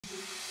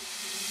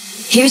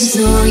Here's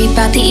a story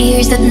about the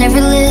ears that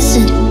never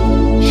listened.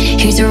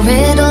 Here's a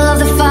riddle of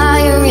the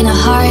fire in a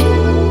heart.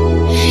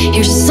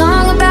 Here's a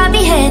song about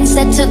the hands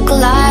that took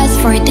Goliath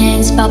for a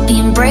dance, about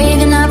being brave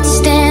enough to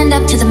stand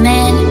up to the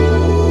man,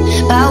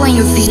 about when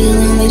you're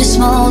feeling really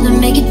small to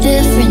make a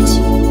difference,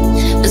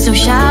 but still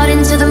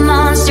shouting to the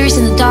monsters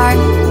in the dark,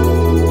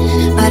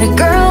 about a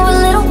girl with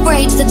little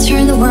braids that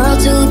turned the world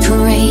to a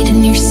parade.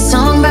 And here's a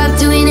song about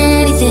doing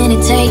anything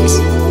it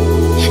takes.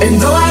 And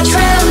though I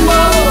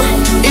tremble